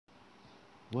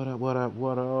What up, what up,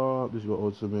 what up? This is your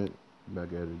ultimate back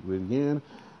at it again.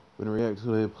 We're gonna react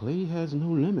to it. Play has no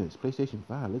limits. PlayStation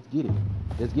 5. Let's get it.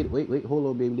 Let's get it. Wait, wait, hold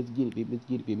on, baby. Let's get it, baby. Let's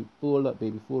get it, baby. Full up,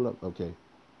 baby. Full up. Okay.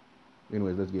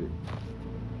 Anyways, let's get it.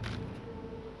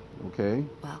 Okay.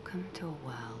 Welcome to a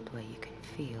world where you can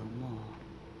feel more.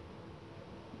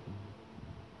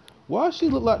 Why she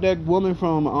look like that woman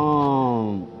from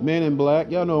Men in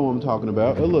Black? Y'all know what I'm talking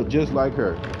about. It look just like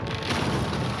her.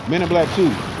 Men in Black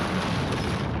 2.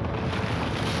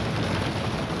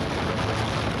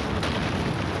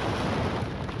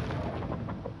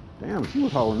 Damn, she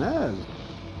was hauling ass.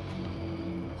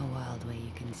 A world where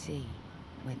you can see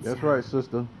with That's sound. right,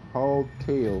 sister. Haul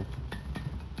tail.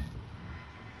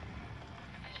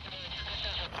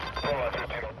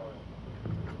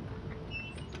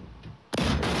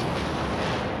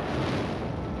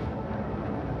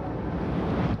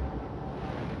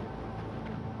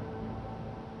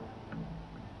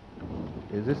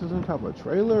 Is this some type of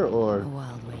trailer A or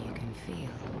world where you can feel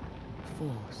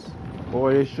force.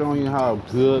 it's showing you how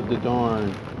good the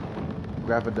darn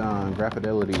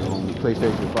graphidelity on the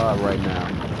PlayStation 5 right now?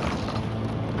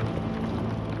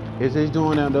 Is it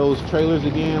doing those trailers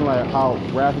again, like how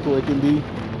graphical it can be?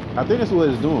 I think that's what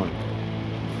it's doing.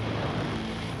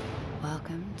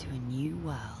 Welcome to a new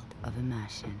world of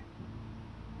immersion.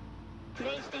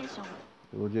 PlayStation.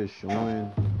 It was just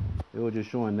showing. It was just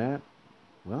showing that.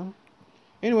 Well,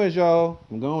 anyways, y'all,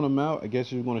 I'm going them out. I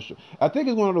guess you're gonna show. I think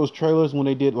it's one of those trailers when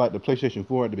they did like the PlayStation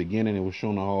 4 at the beginning. It was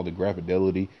showing all the graphic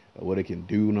fidelity, what it can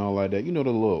do, and all like that. You know,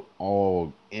 the little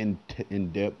all in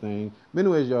depth thing. But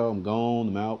anyways, y'all, I'm gone.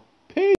 I'm out.